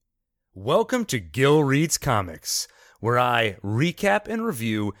Welcome to Gil Reads Comics, where I recap and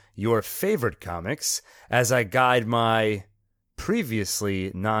review your favorite comics as I guide my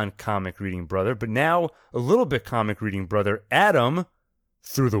previously non-comic reading brother, but now a little bit comic reading brother, Adam,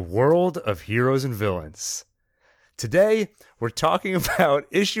 through the world of heroes and villains. Today, we're talking about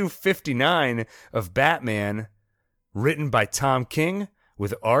issue 59 of Batman, written by Tom King,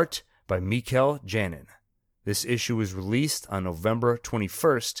 with art by Mikel Janin. This issue was released on November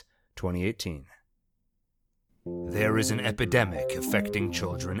 21st, 2018. There is an epidemic affecting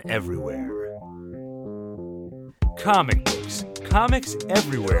children everywhere. Comic books. Comics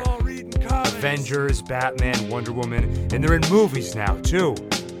everywhere. Avengers, Batman, Wonder Woman, and they're in movies now, too.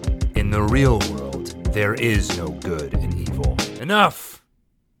 In the real world, there is no good and evil. Enough!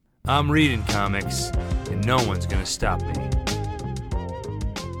 I'm reading comics, and no one's gonna stop me.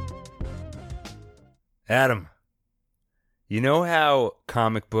 Adam, you know how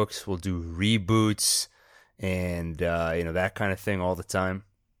comic books will do reboots and that kind of thing all the time?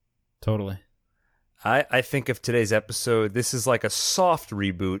 Totally. I think of today's episode, this is like a soft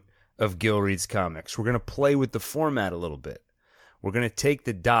reboot of Gil Reads Comics. We're going to play with the format a little bit. We're going to take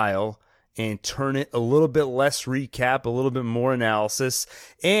the dial and turn it a little bit less recap, a little bit more analysis,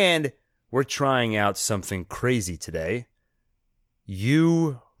 and we're trying out something crazy today.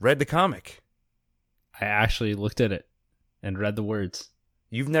 You read the comic. I actually looked at it and read the words.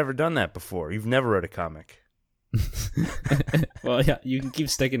 You've never done that before. You've never read a comic. Well, yeah, you can keep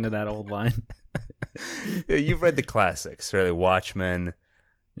sticking to that old line. Yeah, you've read the classics, right? Watchmen,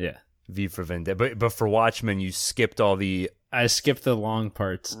 Yeah. V for Vendetta. But for Watchmen, you skipped all the I skipped the long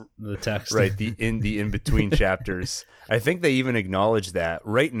parts, the text. right, the in-between chapters. I think they even acknowledge that.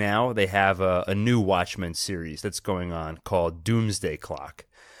 Right now, they have a new Watchmen series that's going on called Doomsday Clock,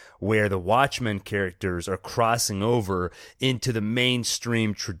 where the Watchmen characters are crossing over into the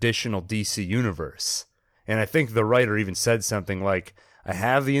mainstream traditional DC universe. And I think the writer even said something like, I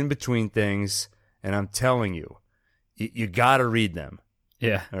have the in-between things, and I'm telling you, you got to read them.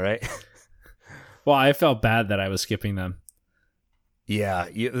 Yeah. All right? Well, I felt bad that I was skipping them. Yeah,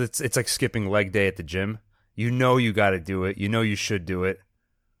 it's like skipping leg day at the gym. You know you got to do it. You know you should do it,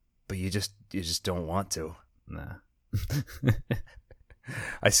 but you just don't want to. Nah.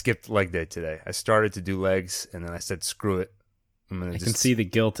 I skipped leg day today. I started to do legs, and then I said, screw it. I can see the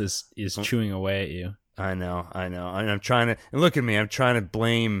guilt is chewing away at you. I know. And I'm trying to, and look at me, I'm trying to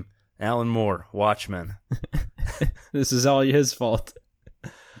blame Alan Moore, Watchmen. This is all his fault.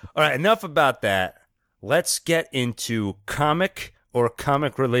 All right, enough about that. Let's get into comic or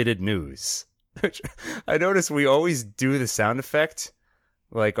comic-related news. I notice we always do the sound effect,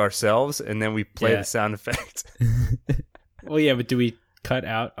 like ourselves, and then we play the sound effect. Well, yeah, but do we cut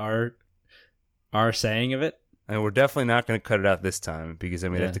out our saying of it? And we're definitely not going to cut it out this time, because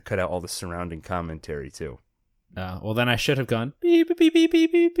we'd have to cut out all the surrounding commentary, too. Well, then I should have gone beep, beep, beep,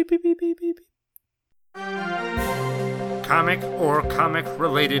 beep, beep, beep, beep, beep, beep, beep. Comic or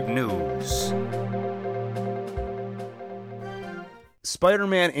comic-related news.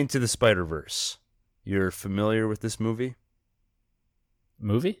 Spider-Man Into the Spider-Verse. You're familiar with this movie?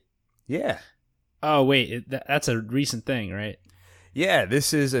 Movie? Yeah. Oh, wait, that's a recent thing, right? Yeah,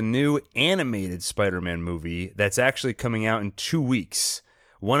 this is a new animated Spider-Man movie that's actually coming out in 2 weeks.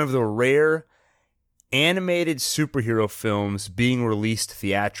 One of the rare animated superhero films being released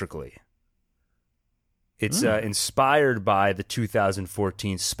theatrically. It's inspired by the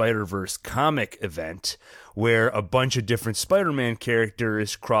 2014 Spider-Verse comic event, where a bunch of different Spider-Man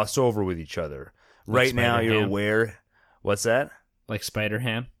characters cross over with each other. Like right now, you're Spider-Ham? aware. What's that? Like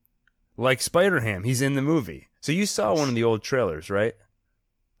Spider-Ham? Like Spider-Ham. He's in the movie. So you saw one of the old trailers, right?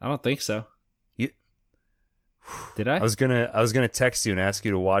 I don't think so. You... Did I? I was gonna text you and ask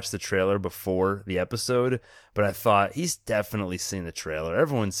you to watch the trailer before the episode, but I thought he's definitely seen the trailer.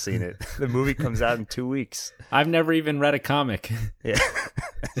 Everyone's seen it. The movie comes out in 2 weeks. I've never even read a comic. Yeah,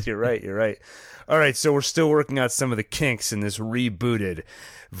 you're right. All right, so we're still working out some of the kinks in this rebooted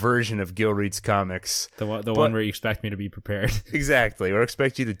version of Gil Reads Comics. The one where you expect me to be prepared. Exactly. Or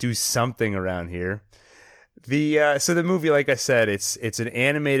expect you to do something around here. So the movie, like I said, it's an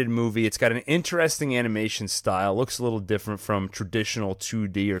animated movie. It's got an interesting animation style. Looks a little different from traditional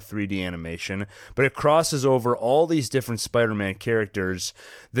 2D or 3D animation, but it crosses over all these different Spider-Man characters.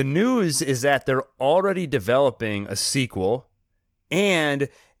 The news is that they're already developing a sequel and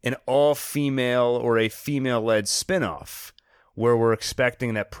an all-female or a female-led spin-off, where we're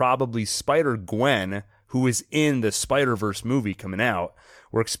expecting that probably Spider-Gwen, who is in the Spider-Verse movie coming out,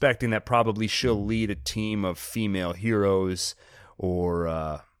 we're expecting that probably she'll lead a team of female heroes or,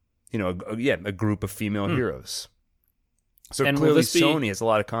 a group of female heroes. So And will clearly this be- Sony has a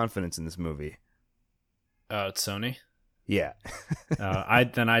lot of confidence in this movie. Oh, it's Sony. Yeah. I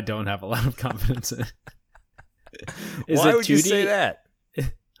don't have a lot of confidence in it. Why would you say that?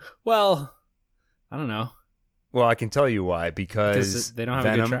 Well, I don't know. Well, I can tell you why. Because They don't have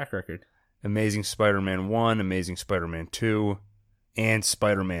Venom, a good track record. Amazing Spider-Man 1, Amazing Spider-Man 2, and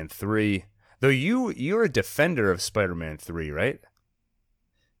Spider-Man 3. Though you're a defender of Spider-Man 3, right?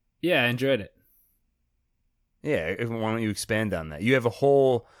 Yeah, I enjoyed it. Yeah, why don't you expand on that? You have a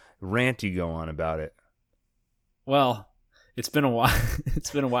whole rant you go on about it. Well, it's been a while. It's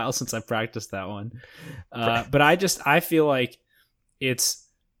been a while since I practiced that one. But I feel like it's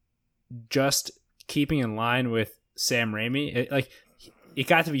just keeping in line with Sam Raimi. It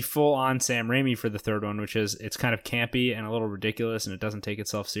got to be full on Sam Raimi for the third one, which is it's kind of campy and a little ridiculous, and it doesn't take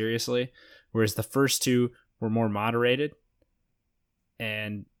itself seriously. Whereas the first two were more moderated,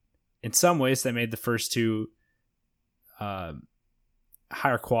 and in some ways they made the first two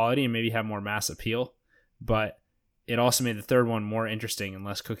higher quality and maybe have more mass appeal. But it also made the third one more interesting and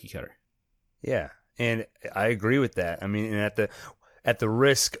less cookie cutter. Yeah, and I agree with that. I mean, and at the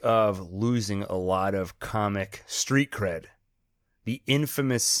risk of losing a lot of comic street cred, the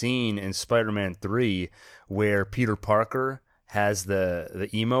infamous scene in Spider-Man 3 where Peter Parker has the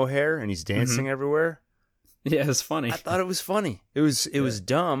emo hair and he's dancing everywhere. Yeah, it's funny. I thought it was funny. It was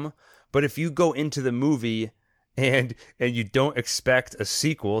dumb, but if you go into the movie and you don't expect a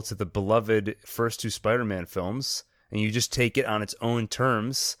sequel to the beloved first two Spider-Man films, and you just take it on its own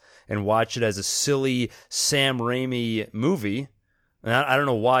terms and watch it as a silly Sam Raimi movie, and I don't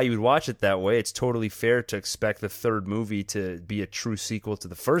know why you would watch it that way. It's totally fair to expect the third movie to be a true sequel to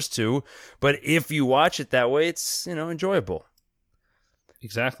the first two, but if you watch it that way, it's, enjoyable.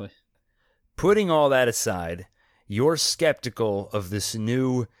 Exactly. Putting all that aside, you're skeptical of this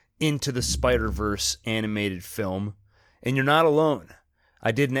new Into the Spider-Verse animated film, and you're not alone.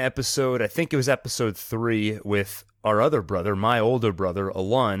 I did an episode, I think it was episode 3, with our other brother, my older brother,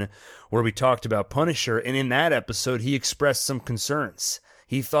 Alon, where we talked about Punisher, and in that episode, he expressed some concerns.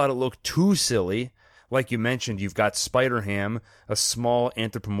 He thought it looked too silly. Like you mentioned, you've got Spider-Ham, a small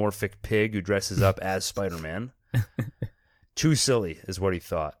anthropomorphic pig who dresses up as Spider-Man. Too silly is what he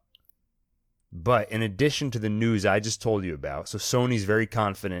thought. But in addition to the news I just told you about, so Sony's very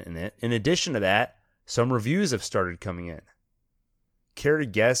confident in it. In addition to that, some reviews have started coming in. Care to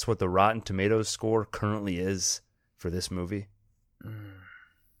guess what the Rotten Tomatoes score currently is for this movie?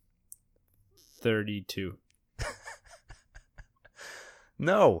 32.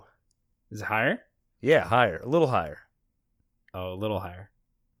 No. Is it higher? Yeah, higher. A little higher. Oh, a little higher.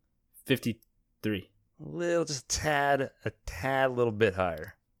 53. Just a tad little bit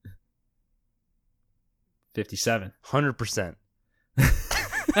higher. 57. 100%.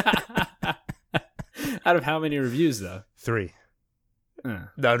 Out of how many reviews, though? 3. No,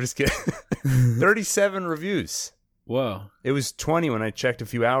 I'm just kidding. 37 reviews. Whoa. It was 20 when I checked a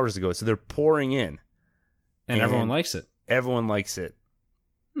few hours ago, so they're pouring in. And everyone likes it. Everyone likes it.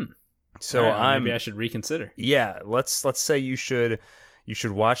 So right, maybe I should reconsider. Yeah, let's say you should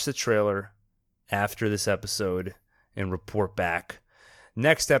watch the trailer after this episode and report back.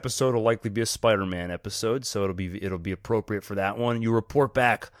 Next episode will likely be a Spider-Man episode, so it'll be appropriate for that one. You report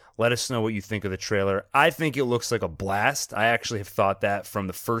back, let us know what you think of the trailer. I think it looks like a blast. I actually have thought that from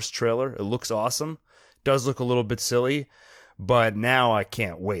the first trailer. It looks awesome. Does look a little bit silly, but now I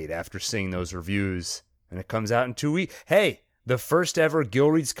can't wait after seeing those reviews. And it comes out in 2 weeks. Hey, the first ever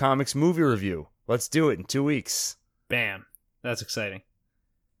Gil Reads Comics movie review. Let's do it in 2 weeks. Bam. That's exciting.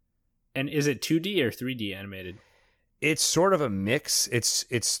 And is it 2D or 3D animated? It's sort of a mix. It's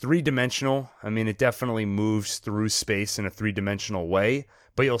 3-dimensional. I mean, it definitely moves through space in a 3-dimensional way,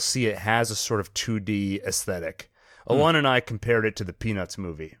 but you'll see it has a sort of 2D aesthetic. Alon and I compared it to the Peanuts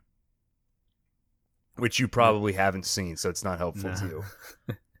movie, which you probably haven't seen, so it's not helpful to you.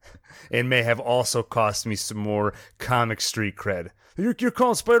 It may have also cost me some more comic street cred. You're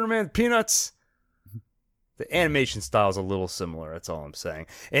calling Spider-Man Peanuts? The animation style is a little similar, that's all I'm saying.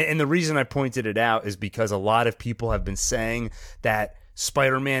 And the reason I pointed it out is because a lot of people have been saying that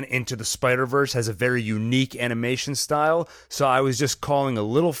Spider-Man Into the Spider-Verse has a very unique animation style, so I was just calling a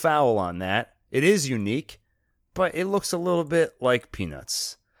little foul on that. It is unique, but it looks a little bit like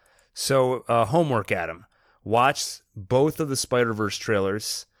Peanuts. So, homework, Adam. Watch both of the Spider-Verse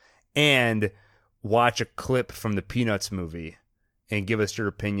trailers and watch a clip from the Peanuts movie and give us your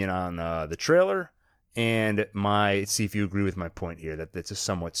opinion on the trailer and see if you agree with my point here that it's a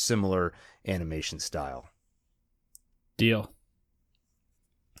somewhat similar animation style. Deal.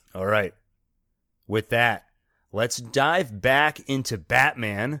 All right. With that, let's dive back into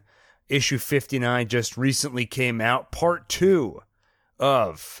Batman, issue 59 just recently came out, part 2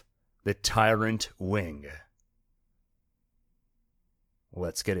 of The Tyrant Wing.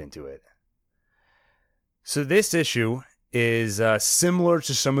 Let's get into it. So this issue is similar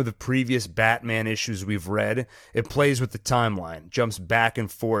to some of the previous Batman issues we've read. It plays with the timeline, jumps back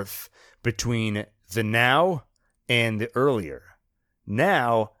and forth between the now and the earlier.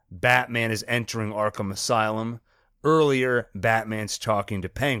 Now, Batman is entering Arkham Asylum. Earlier, Batman's talking to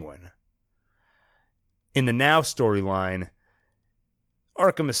Penguin. In the now storyline,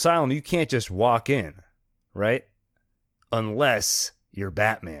 Arkham Asylum, you can't just walk in, right? Unless you're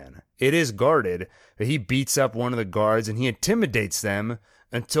Batman. It is guarded, but he beats up one of the guards and he intimidates them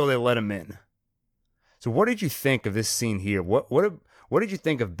until they let him in. So what did you think of this scene here? What did you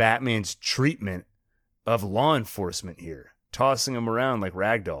think of Batman's treatment of law enforcement here? Tossing them around like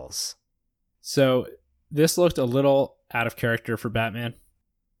rag dolls. So this looked a little out of character for Batman.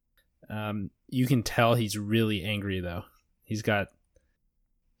 You can tell he's really angry though. He's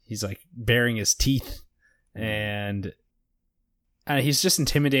like baring his teeth and he's just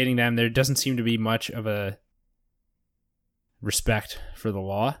intimidating them. There doesn't seem to be much of a respect for the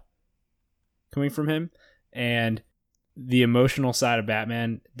law coming from him. And the emotional side of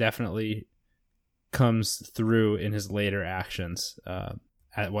Batman definitely comes through in his later actions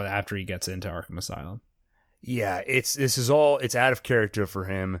after he gets into Arkham Asylum. Yeah, it's out of character for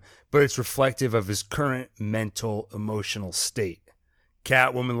him, but it's reflective of his current mental, emotional state.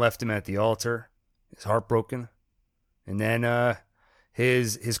 Catwoman left him at the altar. He's heartbroken. And then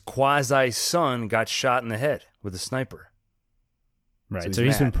his quasi-son got shot in the head with a sniper. Right, so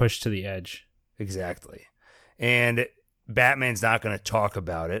he's been pushed to the edge. Exactly. And Batman's not going to talk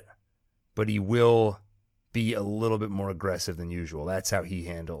about it, but he will be a little bit more aggressive than usual. That's how he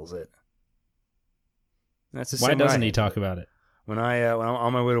handles it. Why doesn't he talk about it? When I'm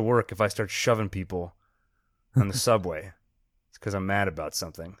on my way to work, if I start shoving people on the subway, it's because I'm mad about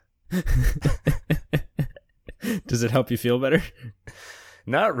something. Does it help you feel better?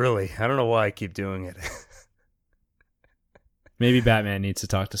 Not really. I don't know why I keep doing it. Maybe Batman needs to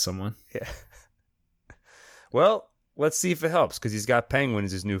talk to someone. Yeah. Well, let's see if it helps, because he's got Penguin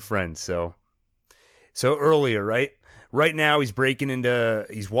as his new friend. So earlier, right? Right now, he's walking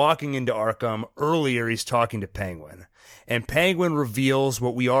into Arkham. Earlier, he's talking to Penguin. And Penguin reveals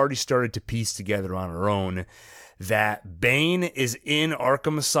what we already started to piece together on our own, that Bane is in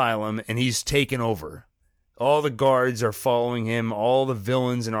Arkham Asylum and he's taken over. All the guards are following him. All the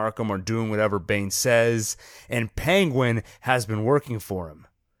villains in Arkham are doing whatever Bane says. And Penguin has been working for him.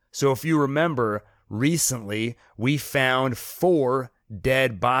 So if you remember, recently, we found 4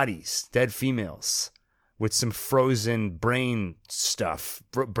 dead bodies, dead females, with some frozen brain stuff,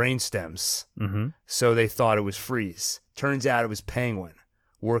 brain stems. Mm-hmm. So they thought it was Freeze. Turns out it was Penguin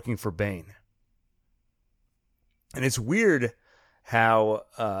working for Bane. And it's weird how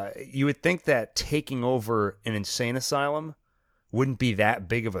you would think that taking over an insane asylum wouldn't be that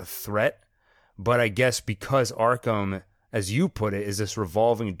big of a threat. But I guess because Arkham, as you put it, is this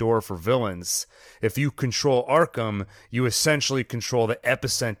revolving door for villains, if you control Arkham, you essentially control the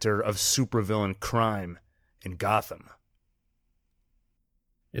epicenter of supervillain crime in Gotham.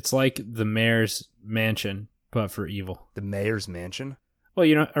 It's like the mayor's mansion, but for evil. The mayor's mansion?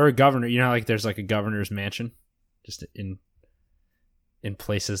 Well, or a governor. You know how there's like a governor's mansion? Just in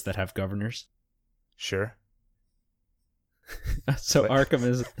places that have governors? Sure. So Arkham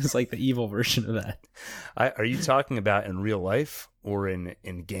is like the evil version of that. Are you talking about in real life or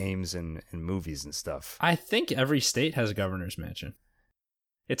in games and movies and stuff? I think every state has a governor's mansion.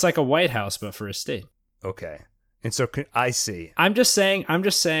 It's like a White House, but for a state. Okay. And so I see. I'm just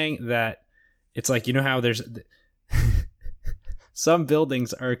saying that it's like, you know how there's some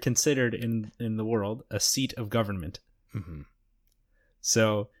buildings are considered in the world a seat of government. Mm-hmm.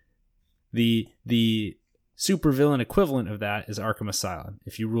 So the supervillain equivalent of that is Arkham Asylum.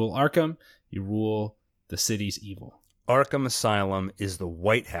 If you rule Arkham, you rule the city's evil. Arkham Asylum is the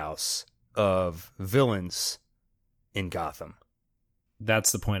White House of villains in Gotham.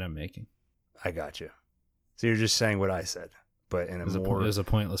 That's the point I'm making. I got you. So you're just saying what I said, but in it was a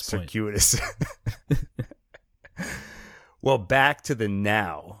pointless circuitous. Well, back to the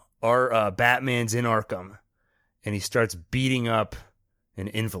now. Our Batman's in Arkham, and he starts beating up an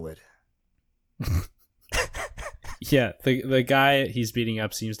invalid. Yeah, the guy he's beating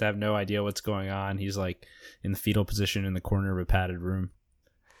up seems to have no idea what's going on. He's like in the fetal position in the corner of a padded room.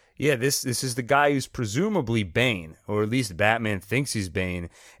 Yeah, this is the guy who's presumably Bane, or at least Batman thinks he's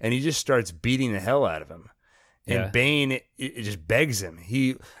Bane, and he just starts beating the hell out of him. And yeah. Bane it just begs him.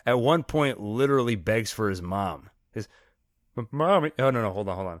 He, at one point, literally begs for his mom. His, Mommy. Oh, no, hold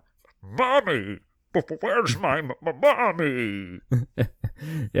on. Mommy, where's my mommy?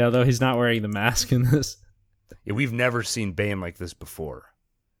 Yeah, although he's not wearing the mask in this. Yeah, we've never seen Bane like this before.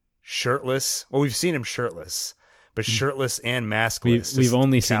 Shirtless. Well, we've seen him shirtless, but shirtless and maskless. We've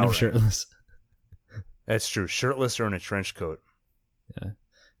only seen him cowering. shirtless. That's true. Shirtless or in a trench coat.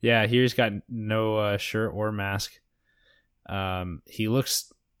 Yeah, here he's got no shirt or mask. He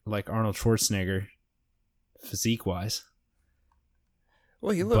looks like Arnold Schwarzenegger, physique-wise.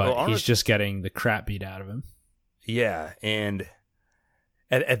 Well, he's just getting the crap beat out of him. Yeah, and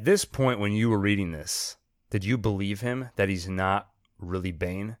at this point when you were reading this, did you believe him that he's not really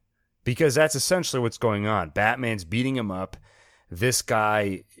Bane? Because that's essentially what's going on. Batman's beating him up. This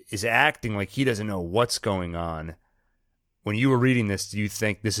guy is acting like he doesn't know what's going on. When you were reading this, do you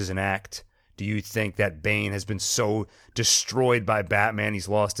think this is an act? Do you think that Bane has been so destroyed by Batman he's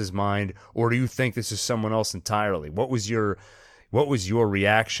lost his mind? Or do you think this is someone else entirely? What was your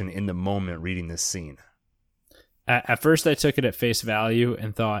reaction in the moment reading this scene? At first, I took it at face value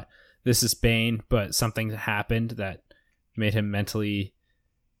and thought, this is Bane, but something happened that made him mentally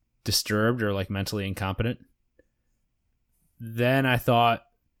disturbed or like mentally incompetent. Then I thought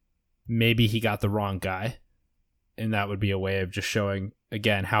maybe he got the wrong guy, and that would be a way of just showing,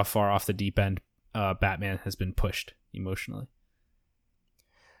 again, how far off the deep end Batman has been pushed emotionally.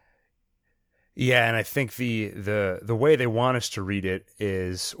 Yeah, and I think the way they want us to read it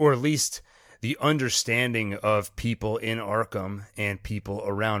is, or at least the understanding of people in Arkham and people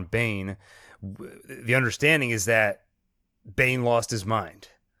around Bane, the understanding is that Bane lost his mind,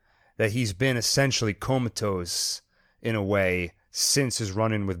 that he's been essentially comatose in a way since his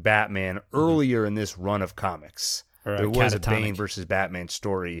run-in with Batman earlier in this run of comics. There was a Bane versus Batman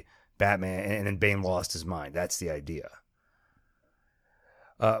story, and then Bane lost his mind. That's the idea.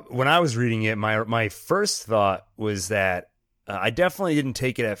 When I was reading it, my first thought was that I definitely didn't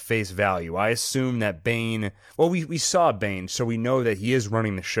take it at face value. I assumed that Bane... Well, we saw Bane, so we know that he is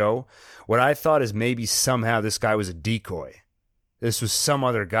running the show. What I thought is maybe somehow this guy was a decoy. This was some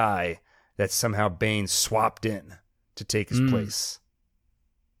other guy that somehow Bane swapped in to take his place.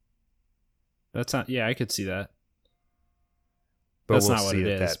 That's not... Yeah, I could see that. But that's we'll not what it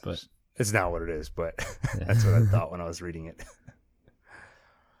is, but... It's not what it is, but that's what I thought when I was reading it.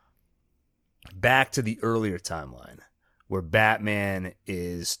 Back to the earlier timeline, where Batman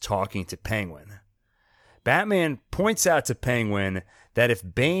is talking to Penguin. Batman points out to Penguin that if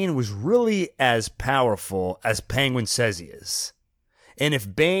Bane was really as powerful as Penguin says he is, and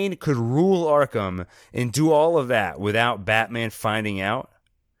if Bane could rule Arkham and do all of that without Batman finding out,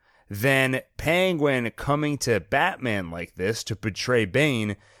 then Penguin coming to Batman like this to betray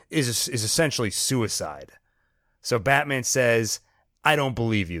Bane is essentially suicide. So Batman says, I don't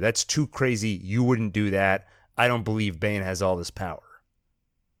believe you. That's too crazy. You wouldn't do that. I don't believe Bane has all this power.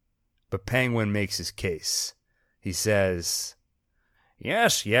 But Penguin makes his case. He says,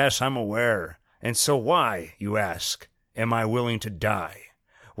 Yes, I'm aware. And so why, you ask, am I willing to die?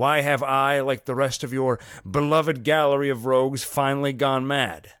 Why have I, like the rest of your beloved gallery of rogues, finally gone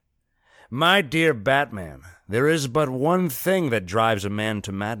mad? My dear Batman, there is but one thing that drives a man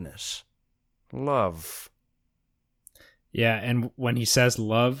to madness. Love. Yeah, and when he says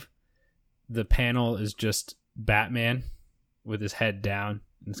love, the panel is just Batman with his head down.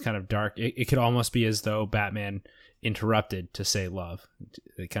 It's kind of dark. It could almost be as though Batman interrupted to say love,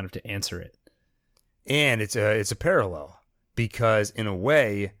 kind of to answer it. And it's a parallel, because in a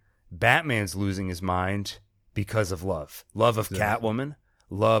way, Batman's losing his mind because of love. Love of Catwoman,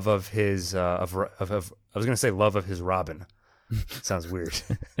 love of his I was going to say love of his Robin. Sounds weird.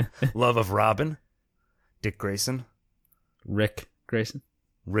 Love of Robin, Dick Grayson. Rick Grayson.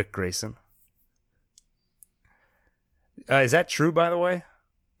 Is that true, by the way?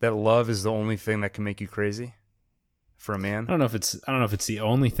 That love is the only thing that can make you crazy for a man? I don't know if it's the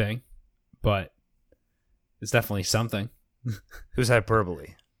only thing, but it's definitely something. It was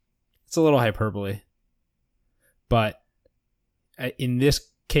hyperbole. It's a little hyperbole. But in this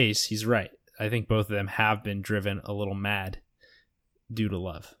case, he's right. I think both of them have been driven a little mad due to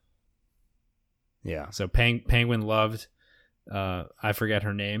love. Yeah. So Penguin loved, I forget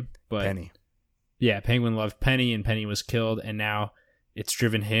her name, but Penny. Yeah, Penguin loved Penny, and Penny was killed, and now it's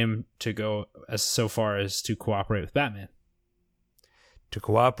driven him to go so far as to cooperate with Batman. To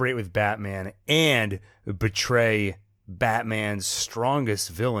cooperate with Batman and betray Batman's strongest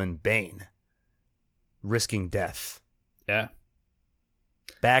villain, Bane, risking death. Yeah.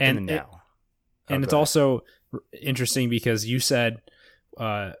 Back in the now. And it's also interesting because you said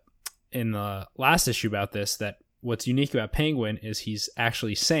in the last issue about this that what's unique about Penguin is he's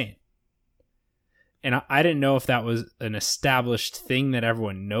actually sane. And I didn't know if that was an established thing that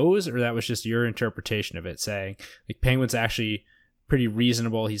everyone knows, or that was just your interpretation of it, saying like Penguin's actually pretty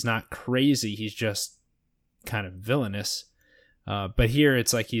reasonable. He's not crazy. He's just kind of villainous. But here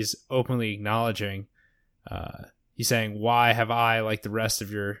it's like he's openly acknowledging, he's saying, why have I, like the rest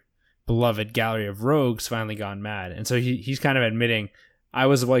of your beloved gallery of rogues, finally gone mad? And so he's kind of admitting, I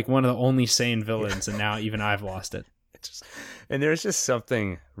was like one of the only sane villains, and now even I've lost it. And there's just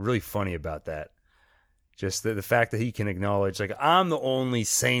something really funny about that. Just the fact that he can acknowledge, like, I'm the only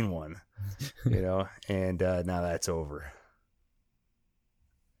sane one, and now that's over.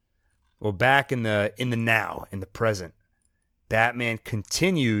 Well, back in the now, in the present, Batman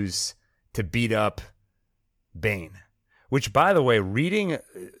continues to beat up Bane. Which, by the way, reading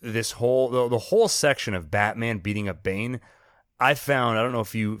this the whole section of Batman beating up Bane, I don't know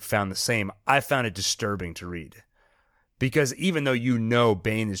if you found the same, I found it disturbing to read. Because even though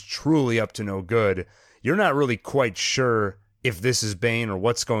Bane is truly up to no good, you're not really quite sure if this is Bane or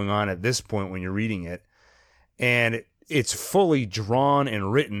what's going on at this point when you're reading it. And it's fully drawn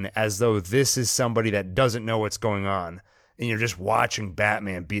and written as though this is somebody that doesn't know what's going on, and you're just watching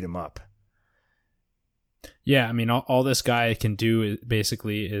Batman beat him up. Yeah, I mean, all this guy can do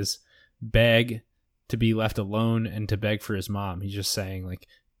basically is beg to be left alone and to beg for his mom. He's just saying, like,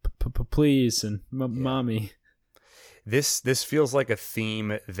 please, and mommy. This feels like a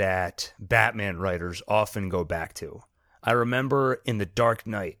theme that Batman writers often go back to. I remember in The Dark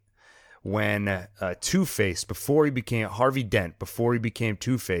Knight when Two-Face, before he became Harvey Dent, before he became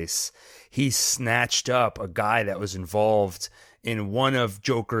Two-Face, he snatched up a guy that was involved in one of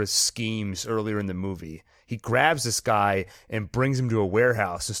Joker's schemes earlier in the movie. He grabs this guy and brings him to a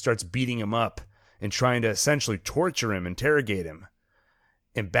warehouse and starts beating him up and trying to essentially torture him, interrogate him.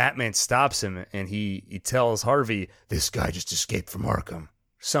 And Batman stops him, and he tells Harvey, this guy just escaped from Arkham.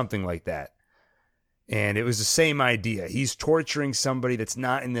 Something like that. And it was the same idea. He's torturing somebody that's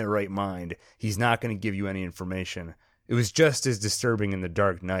not in their right mind. He's not going to give you any information. It was just as disturbing in The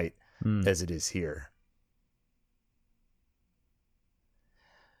Dark Knight as it is here.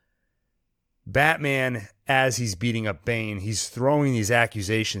 Batman, as he's beating up Bane, he's throwing these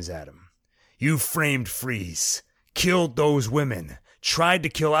accusations at him. You framed Freeze, killed those women, tried to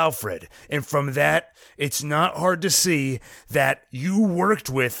kill Alfred, and from that, it's not hard to see that you worked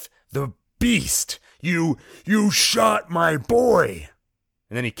with the Beast. You shot my boy.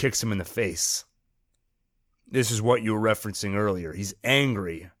 And then he kicks him in the face. This is what you were referencing earlier. He's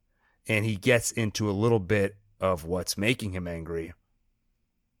angry, and he gets into a little bit of what's making him angry.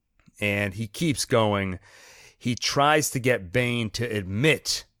 And he keeps going. He tries to get Bane to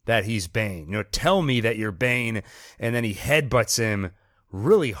admit that he's Bane. Tell me that you're Bane. And then he headbutts him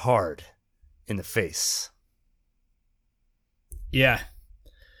really hard in the face. Yeah.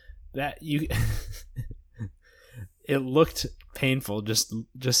 It looked painful just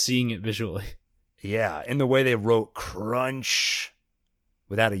seeing it visually. Yeah, in the way they wrote crunch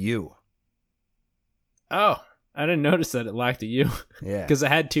without a U. Oh, I didn't notice that it lacked a U. Yeah. Because it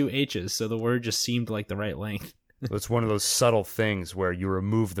had two H's, so the word just seemed like the right length. It's one of those subtle things where you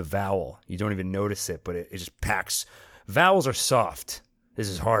remove the vowel. You don't even notice it, but it just packs. Vowels are soft. This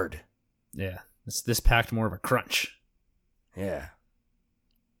is hard. Yeah, this packed more of a crunch. Yeah.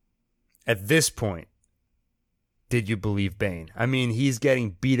 At this point, did you believe Bane? I mean, he's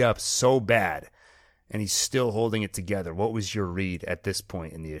getting beat up so bad, and he's still holding it together. What was your read at this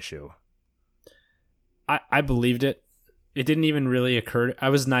point in the issue? I believed it. It didn't even really occur. I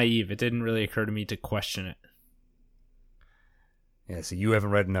was naive. It didn't really occur to me to question it. Yeah, so you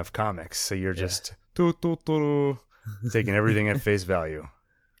haven't read enough comics, so you're just taking everything at face value.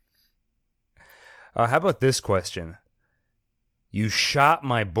 How about this question? You shot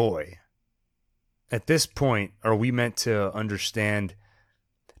my boy. At this point, are we meant to understand,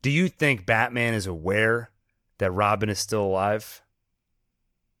 do you think Batman is aware that Robin is still alive?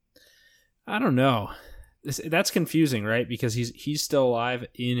 I don't know. That's confusing, right? Because he's still alive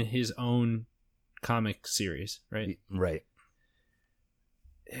in his own comic series, right? Right.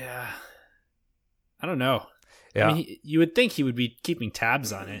 Yeah. I don't know. Yeah. I mean, you would think he would be keeping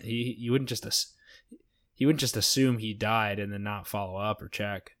tabs on it. He wouldn't just assume he died and then not follow up or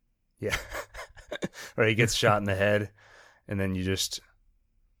check. Yeah. Or he gets shot in the head, and then you just...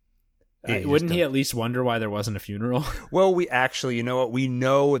 wouldn't he at least wonder why there wasn't a funeral? Well, we actually, you know what? We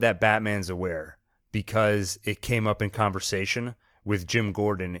know that Batman's aware because it came up in conversation with Jim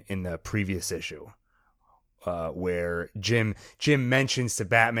Gordon in the previous issue, where Jim mentions to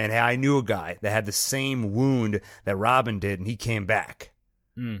Batman, hey, I knew a guy that had the same wound that Robin did, and he came back.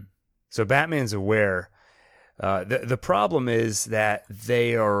 So Batman's aware. The problem is that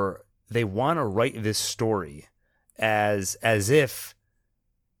they want to write this story as if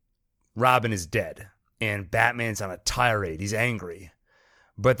Robin is dead and Batman's on a tirade. He's angry.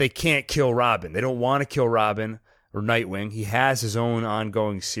 But they can't kill Robin. They don't want to kill Robin or Nightwing. He has his own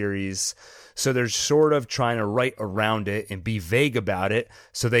ongoing series. So they're sort of trying to write around it and be vague about it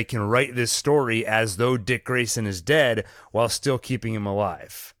so they can write this story as though Dick Grayson is dead while still keeping him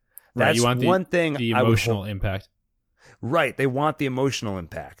alive. Right, That's you want one thing. The emotional impact. Right. They want the emotional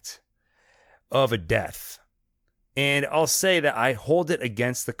impact of a death. And I'll say that I hold it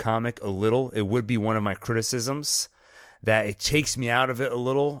against the comic a little. It would be one of my criticisms that it takes me out of it a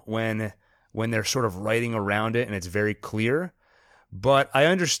little when they're sort of writing around it and it's very clear. But I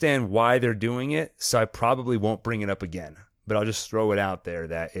understand why they're doing it, so I probably won't bring it up again. But I'll just throw it out there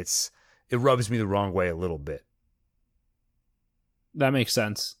that it rubs me the wrong way a little bit. That makes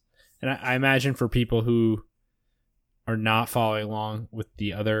sense. And I imagine for people who are not following along with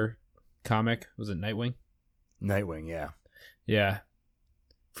the other comic, was it Nightwing? Nightwing, yeah. Yeah.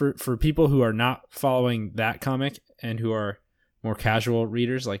 For people who are not following that comic and who are more casual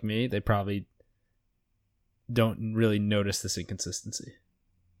readers like me, they probably don't really notice this inconsistency.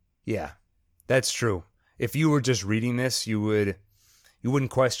 Yeah, that's true. If you were just reading this, you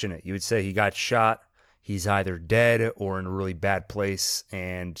wouldn't question it. You would say he got shot, he's either dead or in a really bad place,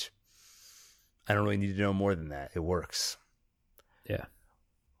 and I don't really need to know more than that. It works. Yeah.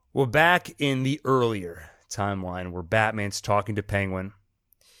 Well, back in the earlier timeline where Batman's talking to Penguin,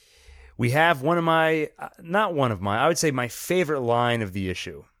 we have I would say my favorite line of the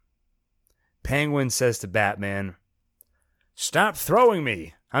issue. Penguin says to Batman, "Stop throwing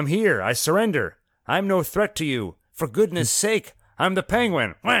me. I'm here. I surrender. I'm no threat to you. For goodness sake, I'm the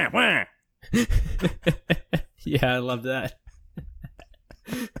Penguin." Wah, wah. Yeah, I love that.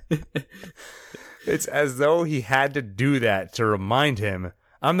 It's as though he had to do that to remind him,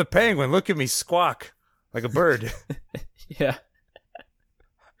 "I'm the Penguin. Look at me squawk like a bird." Yeah.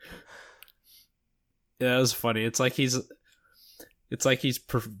 Yeah, that was funny. It's like he's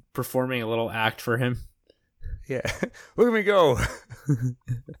performing a little act for him. Yeah. Look at me go.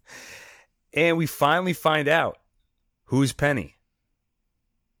 And we finally find out who's Penny.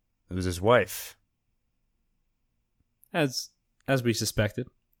 It was his wife. As we suspected.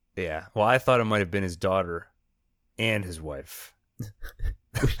 Yeah. Well, I thought it might have been his daughter and his wife.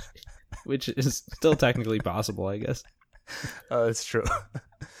 Which is still technically possible, I guess. Oh, that's true.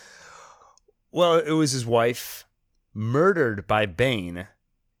 Well, it was his wife, murdered by Bane.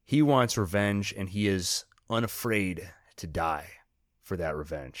 He wants revenge, and he is unafraid to die for that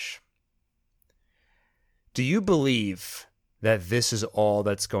revenge. Do you believe that this is all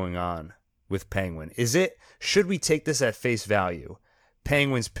that's going on with Penguin? Should we take this at face value?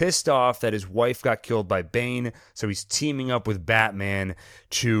 Penguin's pissed off that his wife got killed by Bane, so he's teaming up with Batman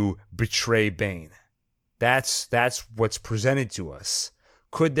to betray Bane. That's what's presented to us.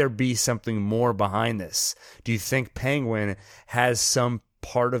 Could there be something more behind this? Do you think Penguin has some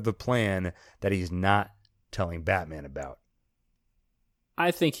part of the plan that he's not telling Batman about?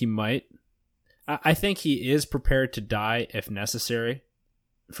 I think he might. I think he is prepared to die if necessary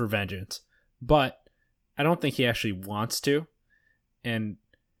for vengeance. But I don't think he actually wants to. And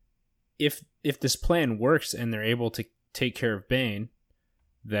if this plan works and they're able to take care of Bane,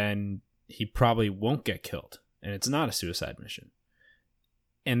 then he probably won't get killed. And it's not a suicide mission.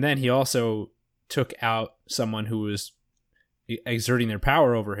 And then he also took out someone who was exerting their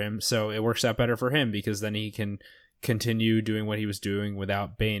power over him, so it works out better for him because then he can continue doing what he was doing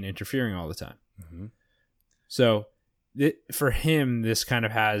without Bane interfering all the time. Mm-hmm. So for him, this kind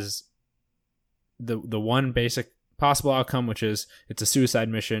of has the one basic possible outcome, which is it's a suicide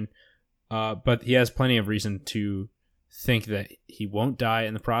mission, but he has plenty of reason to think that he won't die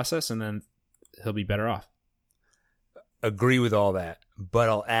in the process, and then he'll be better off. Agree with all that, but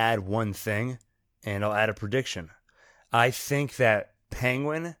I'll add one thing, and I'll add a prediction. I think that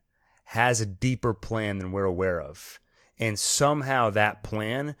Penguin has a deeper plan than we're aware of, and somehow that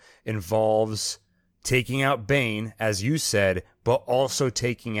plan involves taking out Bane, as you said, but also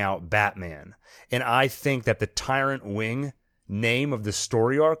taking out Batman. And I think that the Tyrant Wing name of the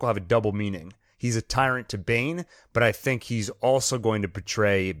story arc will have a double meaning. He's a tyrant to Bane, but I think he's also going to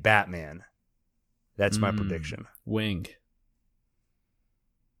betray Batman. That's my prediction. Wing.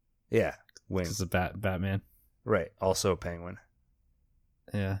 Yeah, Wing. This is a Batman. Right, also a Penguin.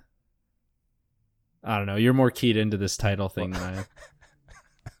 Yeah. I don't know. You're more keyed into this title thing than I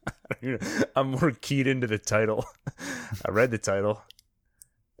am. I'm more keyed into the title. I read the title.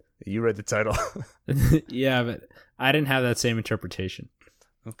 You read the title. Yeah, but I didn't have that same interpretation.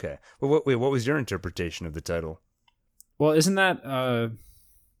 Okay. Well, what was your interpretation of the title? Well, isn't that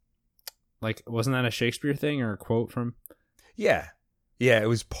Like, wasn't that a Shakespeare thing or a quote from? Yeah. Yeah, it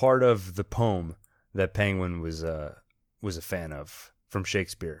was part of the poem that Penguin was a fan of from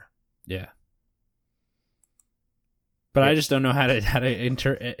Shakespeare. Yeah. But I just don't know how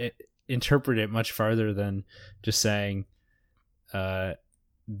to interpret it much farther than just saying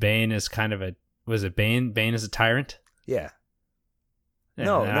Bane is kind of was it Bane? Bane is a tyrant? Yeah. Yeah,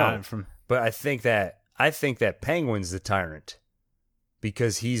 No. But I think that Penguin's the tyrant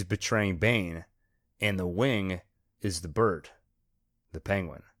because he's betraying Bane, and the wing is the bird, the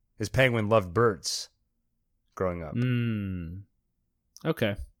penguin. His penguin loved birds growing up.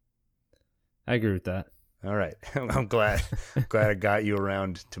 Okay. I agree with that. All right. I'm glad I got you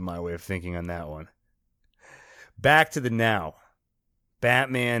around to my way of thinking on that one. Back to the now.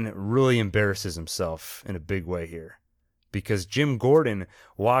 Batman really embarrasses himself in a big way here because Jim Gordon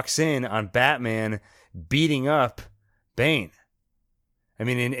walks in on Batman beating up Bane. I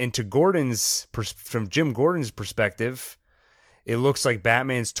mean, from Jim Gordon's perspective, it looks like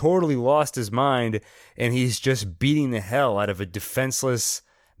Batman's totally lost his mind and he's just beating the hell out of a defenseless,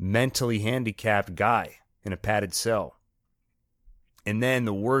 mentally handicapped guy in a padded cell. And then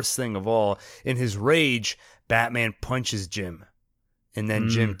the worst thing of all, in his rage, Batman punches Jim. And then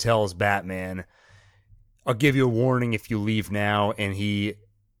Jim tells Batman, I'll give you a warning if you leave now. And he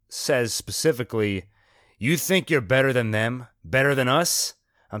says specifically, you think you're better than them? Better than us?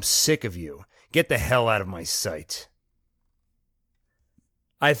 I'm sick of you. Get the hell out of my sight.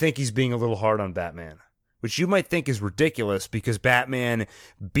 I think he's being a little hard on Batman, which you might think is ridiculous because Batman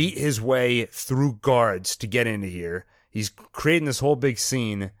beat his way through guards to get into here. He's creating this whole big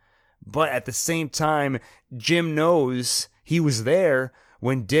scene, but at the same time, Jim knows he was there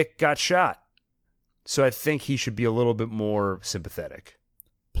when Dick got shot. So I think he should be a little bit more sympathetic.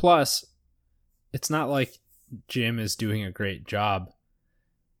 Plus, it's not like Jim is doing a great job.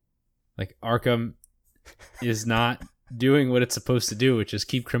 Like, Arkham is not doing what it's supposed to do, which is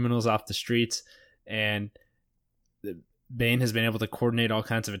keep criminals off the streets, and Bane has been able to coordinate all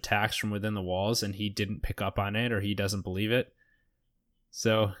kinds of attacks from within the walls, and he didn't pick up on it, or he doesn't believe it.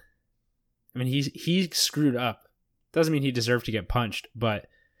 So, I mean, he screwed up. Doesn't mean he deserved to get punched, but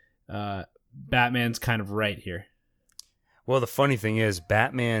Batman's kind of right here. Well, the funny thing is,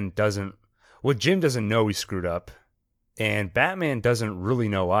 Jim doesn't know he screwed up, and Batman doesn't really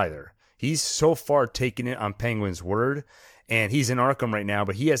know either. He's so far taken it on Penguin's word, and he's in Arkham right now,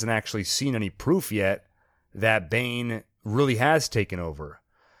 but he hasn't actually seen any proof yet that Bane really has taken over.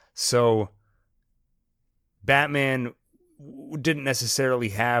 So Batman didn't necessarily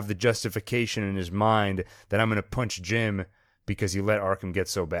have the justification in his mind that I'm going to punch Jim because he let Arkham get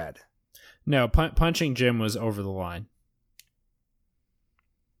so bad. No, punching Jim was over the line.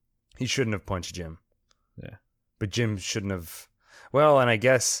 He shouldn't have punched Jim. Yeah. But Jim shouldn't have. Well, and I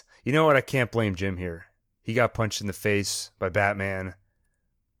guess, you know what? I can't blame Jim here. He got punched in the face by Batman.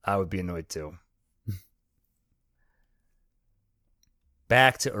 I would be annoyed too.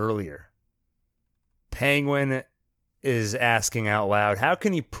 Back to earlier. Penguin is asking out loud, how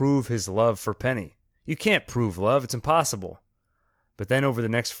can he prove his love for Penny? You can't prove love. It's impossible. But then over the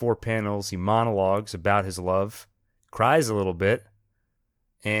next 4 panels, he monologues about his love, cries a little bit,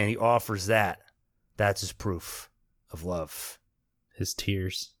 and he offers that. That's his proof of love. His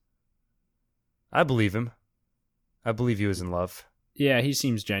tears. I believe him. I believe he was in love. Yeah, he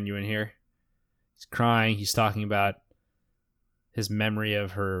seems genuine here. He's crying. He's talking about his memory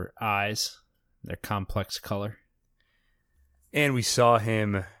of her eyes, their complex color. And we saw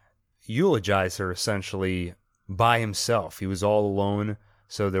him eulogize her essentially by himself. He was all alone,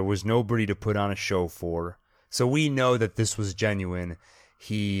 so there was nobody to put on a show for. So we know that this was genuine.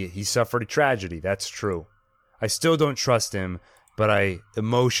 He suffered a tragedy. That's true. I still don't trust him, but I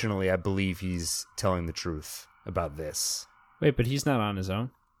believe he's telling the truth about this. Wait, but he's not on his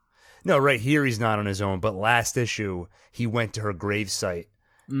own? No, right here he's not on his own, but last issue he went to her gravesite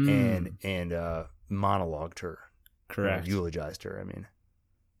and monologued her. Correct. Eulogized her, I mean.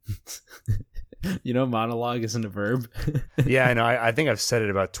 You know, monologue isn't a verb. Yeah, I know. I think I've said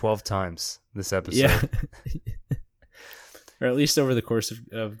it about 12 times this episode. Yeah. Or at least over the course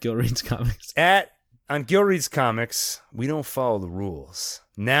of Gil Reed's comics. On Gil Reed's comics, we don't follow the rules.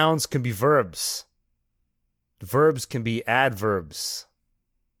 Nouns can be verbs. Verbs can be adverbs.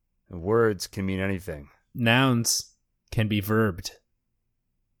 And words can mean anything. Nouns can be verbed.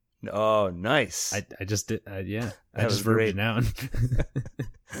 Oh, nice. I just did, yeah. I That just was verbed great. a noun.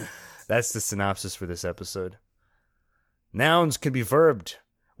 That's the synopsis for this episode. Nouns can be verbed.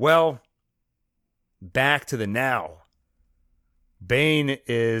 Well, back to the now. Bane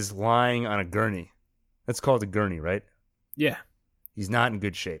is lying on a gurney. That's called a gurney, right? Yeah. He's not in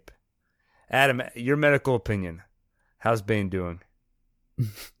good shape. Adam, your medical opinion. How's Bane doing?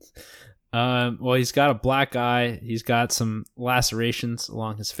 Well, he's got a black eye. He's got some lacerations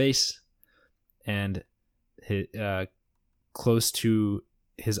along his face, and close to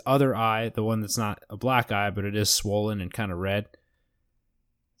his other eye, the one that's not a black eye, but it is swollen and kind of red.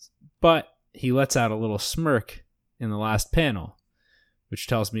 But he lets out a little smirk in the last panel, which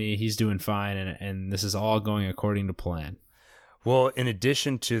tells me he's doing fine, and this is all going according to plan. Well, in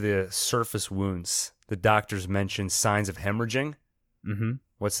addition to the surface wounds, the doctors mentioned signs of hemorrhaging. Mm-hmm.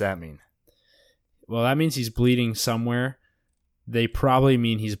 What's that mean? Well, that means he's bleeding somewhere. They probably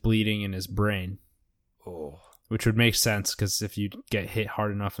mean he's bleeding in his brain. Oh. Which would make sense, because if you get hit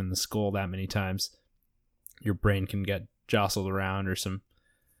hard enough in the skull that many times, your brain can get jostled around, or some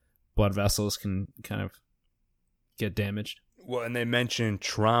blood vessels can kind of get damaged. Well, and they mentioned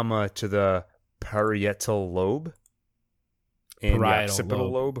trauma to the parietal lobe and the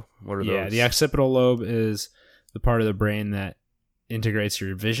occipital lobe. What are those? Yeah, the occipital lobe is the part of the brain that integrates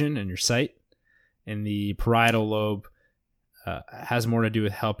your vision and your sight, and the parietal lobe has more to do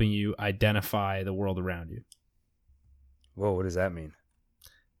with helping you identify the world around you. Whoa, what does that mean?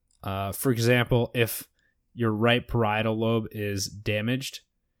 For example, if your right parietal lobe is damaged,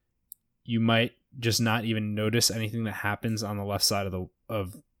 you might just not even notice anything that happens on the left side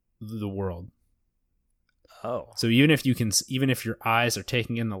of the world. Oh. So even if your eyes are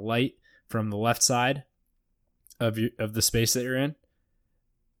taking in the light from the left side of the space that you're in,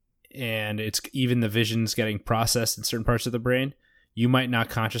 and it's even the vision's getting processed in certain parts of the brain, you might not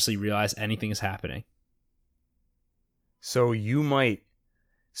consciously realize anything is happening. So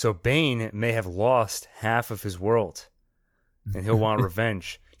Bane may have lost half of his world, and he'll want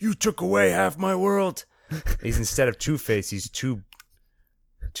revenge. You took away half my world. He's, instead of Two-Face, he's two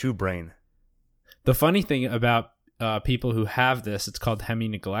brain. The funny thing about people who have this, it's called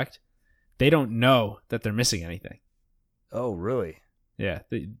hemi-neglect. They don't know that they're missing anything. Oh, really? Yeah.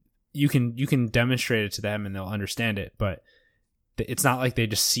 You can demonstrate it to them and they'll understand it, but it's not like they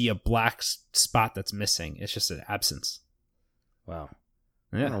just see a black spot that's missing. It's just an absence. Wow.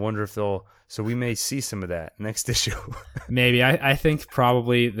 Yeah. I wonder if they'll... So we may see some of that next issue. Maybe. I think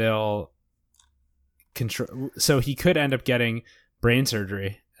probably they'll control... So he could end up getting brain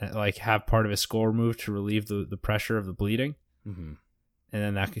surgery, like have part of his skull removed to relieve the pressure of the bleeding. Mm-hmm. And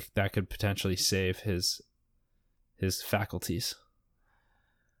then that could potentially save his faculties.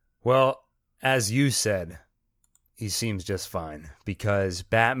 Well, as you said, he seems just fine, because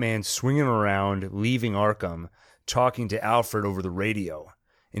Batman's swinging around, leaving Arkham, talking to Alfred over the radio,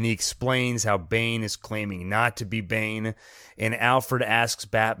 and he explains how Bane is claiming not to be Bane, and Alfred asks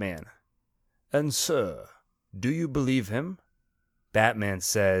Batman, "And sir, do you believe him?" Batman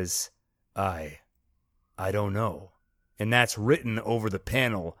says, I don't know. And that's written over the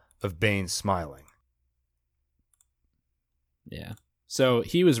panel of Bane smiling. Yeah. So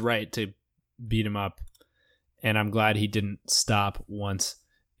he was right to beat him up, and I'm glad he didn't stop once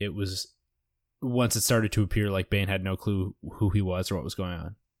it started to appear like Bane had no clue who he was or what was going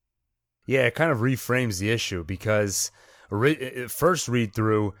on. Yeah, it kind of reframes the issue, because first read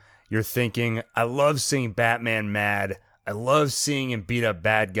through, you're thinking, I love seeing Batman mad. I love seeing him beat up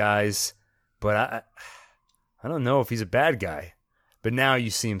bad guys, but I don't know if he's a bad guy. But now you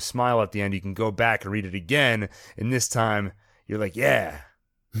see him smile at the end. You can go back and read it again, and this time you're like, yeah,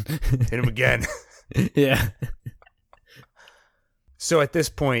 hit him again. Yeah. So at this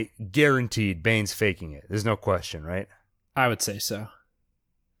point, guaranteed Bane's faking it. There's no question, right? I would say so.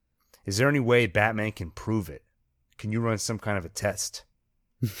 Is there any way Batman can prove it? Can you run some kind of a test?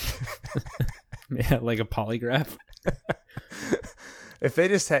 Yeah, like a polygraph. If they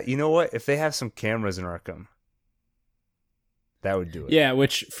just had, you know what? If they have some cameras in Arkham, that would do it. Yeah,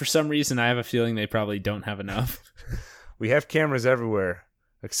 which for some reason I have a feeling they probably don't have enough. We have cameras everywhere,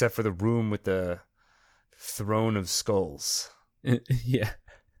 except for the room with the throne of skulls. Yeah.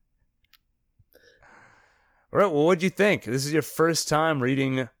 All right. Well, what'd you think? This is your first time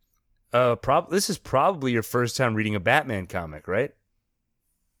reading. This is probably your first time reading a Batman comic, right?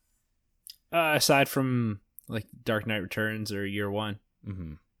 Aside from like Dark Knight Returns or Year One,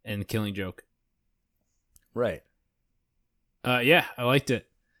 mm-hmm. and The Killing Joke. Right. Yeah, I liked it.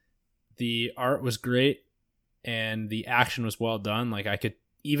 The art was great, and the action was well done. Like, I could,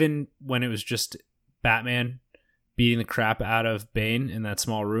 even when it was just Batman beating the crap out of Bane in that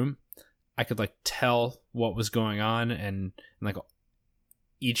small room, I could like tell what was going on, and like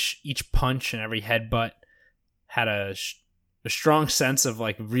each punch and every headbutt had a strong sense of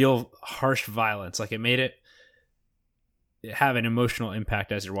like real harsh violence. Like, it made it have an emotional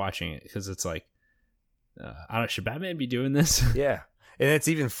impact as you're watching it, because it's like, I don't, should Batman be doing this? Yeah. And it's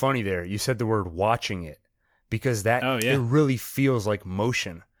even funny there. You said the word watching it because that yeah. it really feels like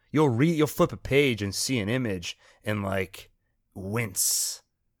motion. You'll flip a page and see an image and like wince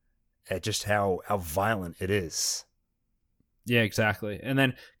at just how violent it is. Yeah, exactly. And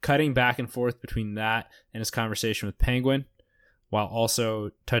then cutting back and forth between that and his conversation with Penguin, while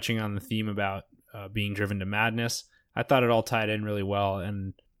also touching on the theme about being driven to madness. I thought it all tied in really well,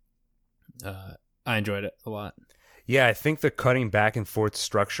 and I enjoyed it a lot. Yeah, I think the cutting back and forth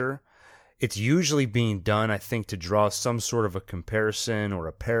structure, it's usually being done, I think, to draw some sort of a comparison or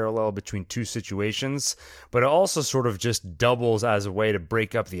a parallel between two situations, but it also sort of just doubles as a way to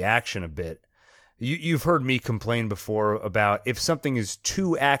break up the action a bit. You've heard me complain before about if something is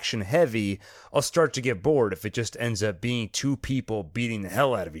too action heavy, I'll start to get bored if it just ends up being two people beating the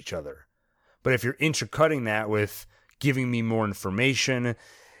hell out of each other. But if you're intercutting that with giving me more information,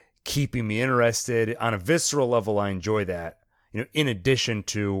 keeping me interested on a visceral level, I enjoy that. In addition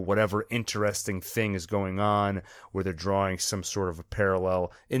to whatever interesting thing is going on, where they're drawing some sort of a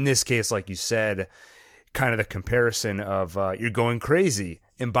parallel. In this case, like you said, kind of the comparison of you're going crazy.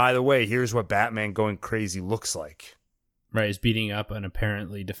 And by the way, here's what Batman going crazy looks like. Right, he's beating up an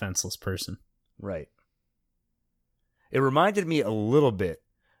apparently defenseless person. Right. It reminded me a little bit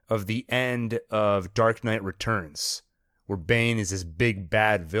of the end of Dark Knight Returns, where Bane is this big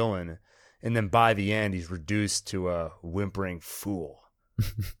bad villain, and then by the end he's reduced to a whimpering fool.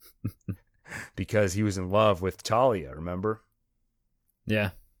 Because he was in love with Talia, remember?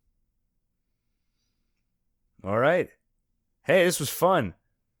 Yeah. All right. Hey, this was fun.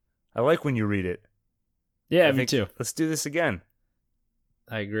 I like when you read it. Yeah, me too. Let's do this again.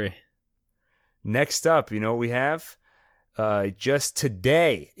 I agree. Next up, you know what we have? Just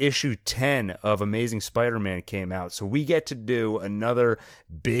today, issue 10 of Amazing Spider-Man came out. So we get to do another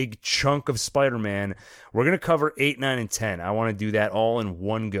big chunk of Spider-Man. We're going to cover 8, 9, and 10. I want to do that all in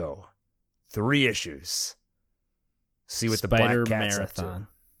one go. 3 issues. See what Spider the Black Cat's Marathon. up to.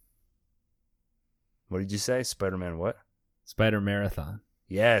 What did you say? Spider-Man what? Spider Marathon.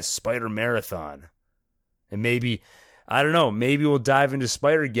 Yes, Spider Marathon. And maybe, I don't know, maybe we'll dive into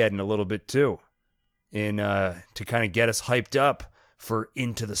Spider-Geddon a little bit too. To kind of get us hyped up for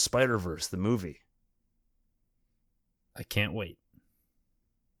Into the Spider-Verse, the movie. I can't wait.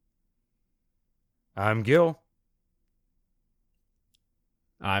 I'm Gil.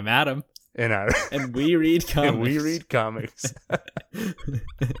 I'm Adam. And we read comics. And we read comics.